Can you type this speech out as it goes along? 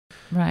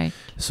Right.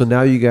 So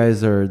now you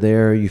guys are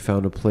there. You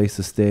found a place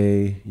to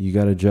stay. You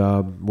got a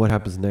job. What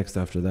happens next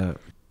after that?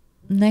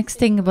 Next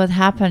thing what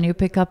happen, you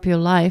pick up your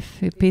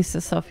life, your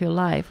pieces of your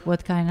life,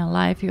 what kind of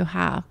life you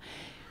have.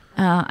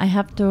 I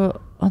have to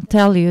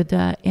tell you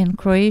that in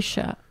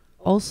Croatia,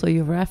 also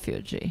you're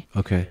refugee.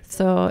 Okay.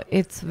 So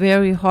it's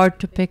very hard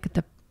to pick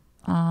the,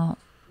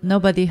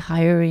 nobody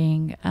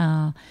hiring,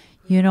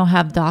 you don't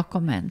have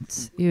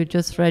documents, you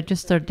just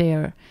register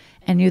there.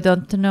 And you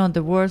don't know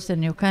the wars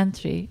in your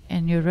country,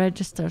 and you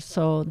register.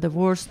 So the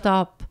war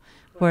stop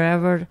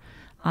wherever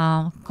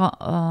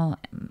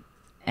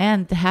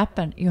end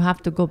happen, you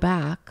have to go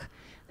back.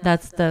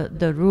 That's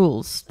the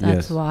rules.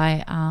 That's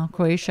why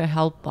Croatia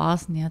helped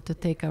Bosnia to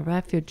take a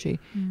refugee,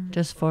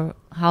 just for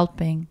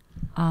helping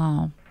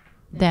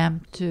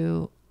them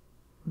to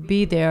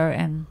be there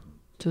and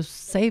to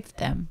save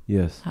them.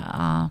 Yes.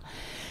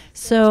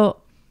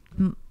 So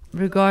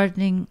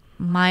regarding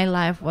my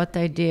life, what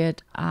I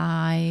did,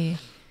 I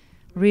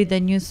read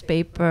the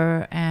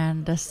newspaper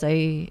and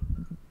say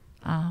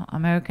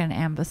American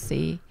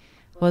Embassy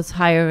was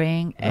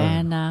hiring,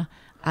 and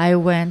I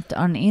went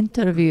on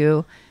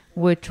interview,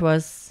 which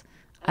was,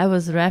 I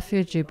was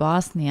refugee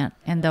Bosnian,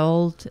 and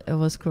it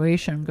was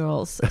Croatian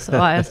girls. So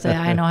I say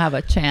I don't have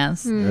a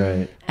chance.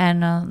 Right.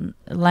 And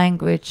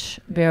language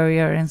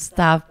barrier and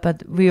stuff.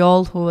 But we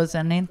all who was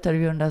an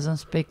interview doesn't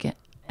speak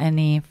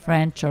any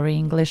French or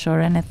English or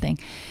anything.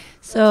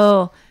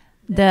 So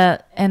they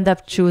end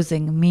up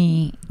choosing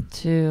me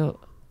to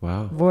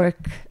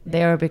work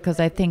there because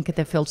I think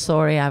they feel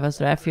sorry I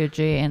was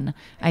refugee, and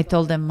I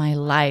told them my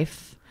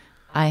life.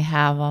 I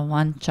have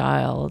one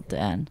child,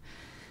 and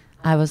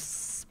I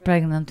was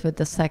pregnant with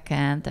the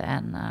second,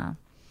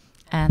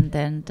 and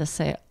then they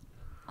say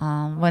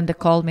when they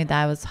called me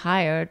that I was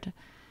hired,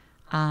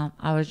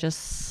 I was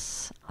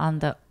just on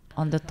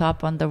the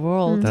top on the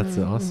world. That's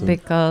awesome.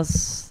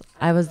 Because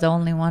I was the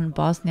only one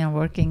Bosnian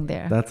working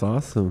there. That's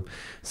awesome.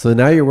 So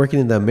now you're working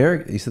in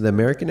the you said the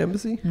American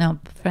Embassy? No,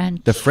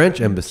 French. The French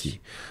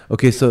Embassy.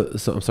 Okay, so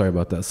I'm sorry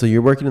about that. So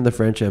you're working in the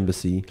French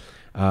Embassy.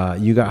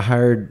 You got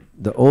hired,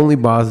 the only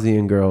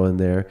Bosnian girl in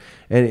there,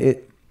 and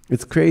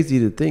it's crazy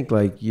to think,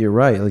 like, you're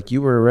right, like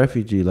you were a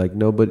refugee, like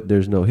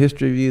there's no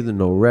history of you, there's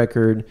no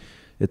record.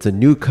 It's a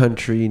new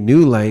country,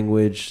 new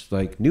language,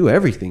 like new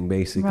everything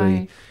basically.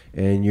 Right.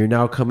 And you're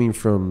now coming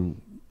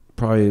from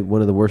probably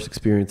one of the worst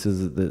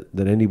experiences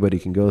that anybody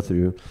can go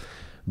through.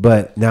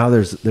 But now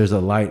there's a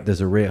light,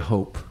 there's a ray of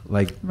hope.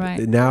 Like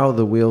now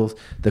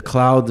the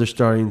clouds are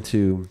starting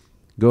to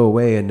go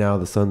away, and now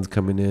the sun's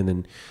coming in.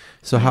 And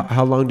so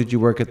how long did you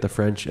work at the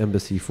French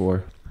Embassy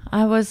for?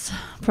 I was,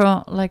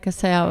 like I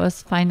say, I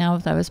was find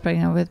out I was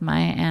pregnant with my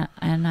aunt,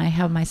 and I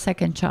have my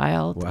second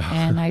child. Wow.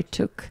 And I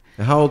took.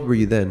 How old were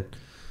you then?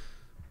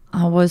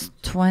 I was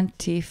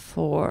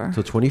 24.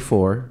 So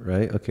 24,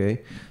 right?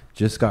 Okay.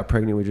 Just got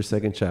pregnant with your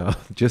second child.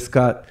 Just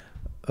got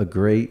a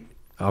great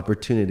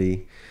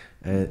opportunity.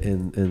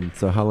 And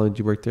so how long did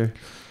you work there?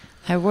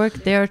 I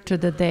worked there to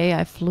the day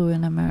I flew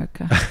in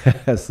America.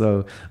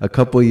 So a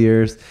couple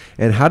years.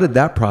 And how did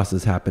that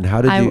process happen?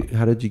 How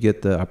did you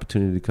get the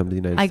opportunity to come to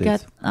the United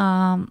States?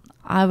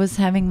 I was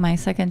having my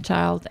second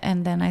child,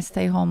 and then I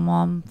stay home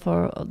mom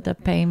for the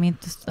pay me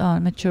to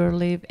mature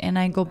leave, and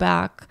I go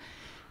back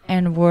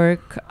and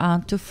work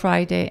to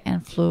Friday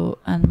and flew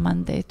on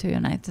Monday to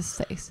United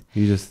States.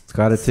 You just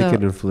got a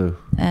ticket and flew.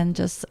 And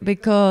just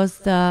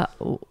because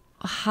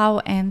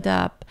how end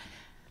up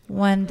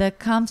when it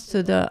comes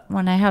to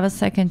when I have a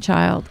second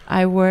child,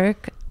 I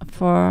work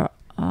for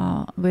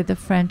with the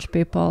French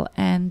people,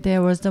 and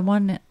there was the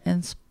one that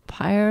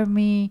inspired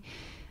me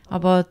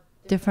about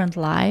different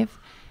life,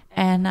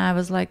 and I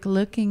was like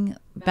looking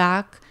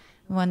back.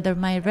 When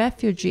my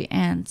refugee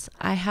ends,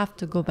 I have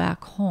to go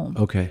back home.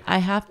 Okay. I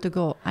have to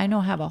go. I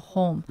don't have a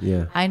home.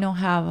 Yeah. I don't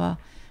have a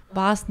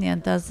Bosnia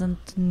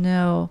doesn't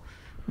know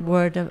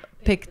where to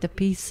pick the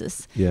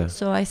pieces. Yeah.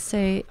 So I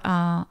say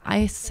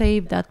I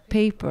saved that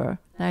paper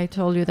that I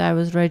told you that I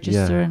was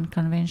registered in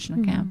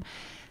convention camp.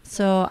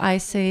 So I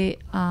say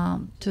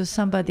to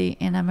somebody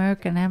in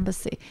American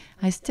Embassy,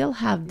 I still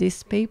have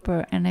this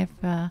paper, and if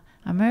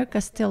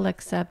America still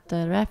accept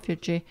the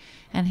refugee,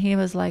 and he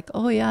was like,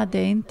 oh yeah, the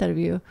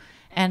interview.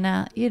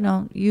 And,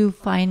 you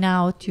find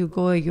out, you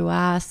go, you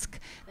ask.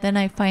 Then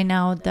I find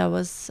out there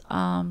was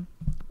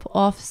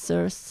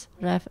officers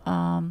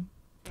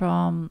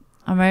from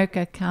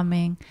America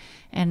coming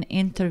and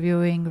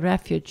interviewing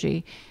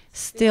refugee,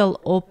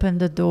 still open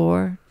the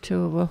door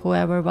to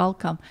whoever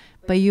welcome.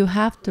 But you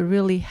have to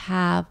really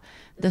have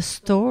the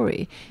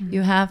story.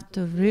 You have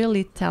to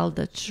really tell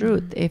the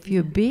truth. If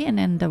you've been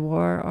in the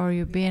war, or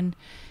you've been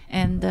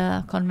in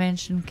the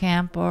convention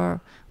camp,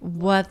 or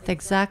what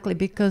exactly,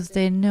 because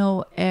they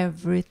know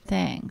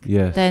everything.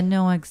 Yes. They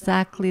know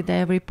exactly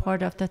every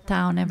part of the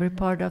town, every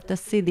part of the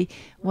city,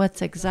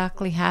 what's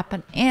exactly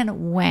happened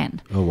and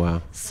when. Oh,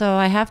 wow. So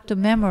I have to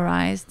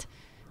memorize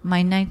my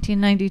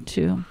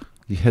 1992.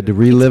 You had to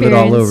relive it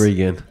all over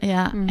again.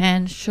 Yeah,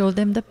 and show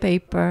them the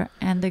paper,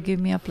 and they give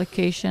me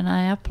application.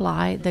 I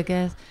apply.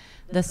 The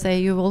They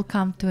say you will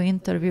come to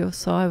interview.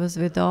 So I was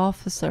with the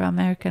officer,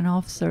 American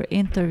officer,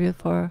 interview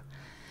for,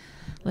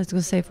 let's go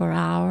say, for an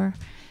hour,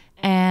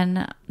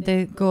 and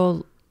they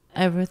go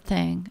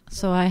everything.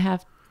 So I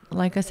have,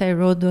 like I say,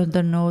 wrote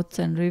the notes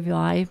and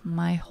revive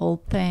my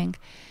whole thing.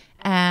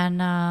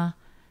 And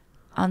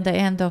on the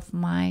end of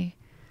my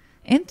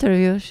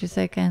interview, she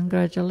said,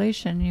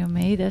 "Congratulations, you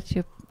made it.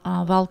 You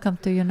welcome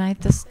to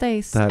United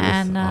States." That is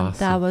and awesome.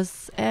 that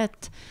was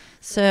it.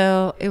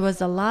 So it was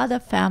a lot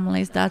of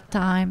families that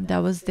time that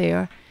was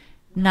there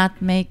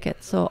not make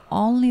it. So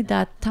only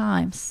that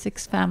time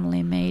 6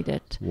 family made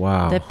it.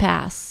 Wow. The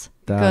pass.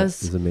 That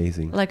because, is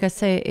amazing. like I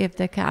say, if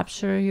they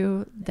capture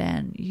you,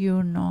 then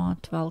you're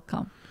not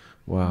welcome.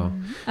 Wow.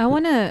 I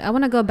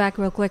wanna go back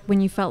real quick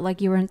when you felt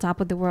like you were on top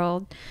of the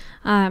world.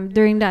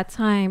 During that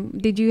time,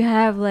 did you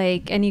have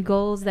like any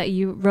goals that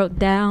you wrote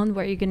down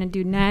what you're gonna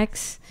do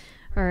next,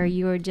 or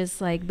you were just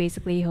like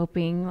basically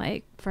hoping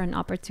like for an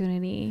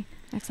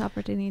next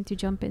opportunity to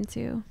jump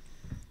into?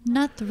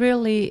 Not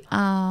really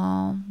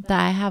that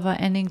I have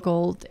any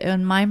goal.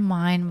 In my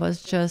mind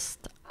was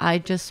just, I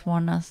just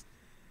want to,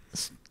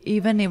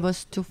 even it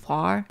was too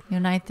far,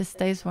 United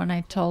States, when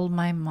I told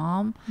my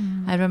mom,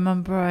 I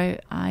remember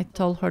I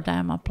told her that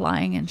I'm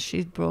applying, and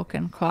she broke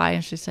and cried,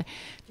 and she said,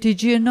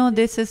 "Did you know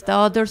this is the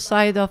other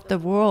side of the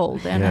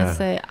world?" And I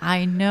say,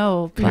 "I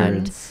know,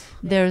 Parents.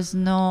 but there's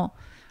no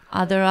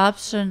other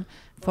option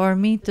for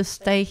me to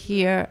stay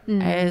here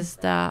is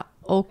that,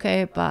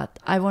 okay, but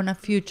I want a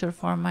future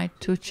for my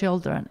 2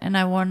 children, and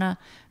I want a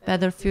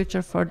better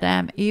future for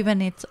them,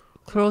 even it's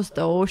across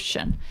the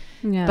ocean."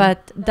 Yeah.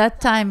 But that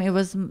time it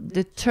was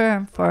the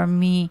term for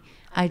me,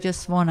 I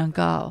just want to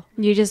go.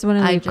 You just want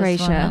to leave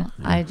Croatia.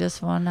 I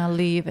just want to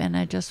leave, and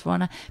I just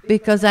want to,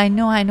 because I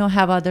know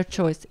have other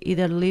choice,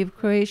 either leave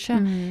Croatia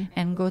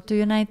and go to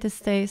United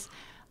States,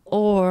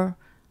 or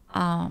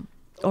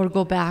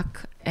go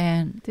back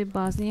and To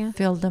Bosnia.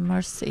 feel the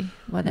mercy,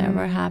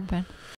 whatever happened.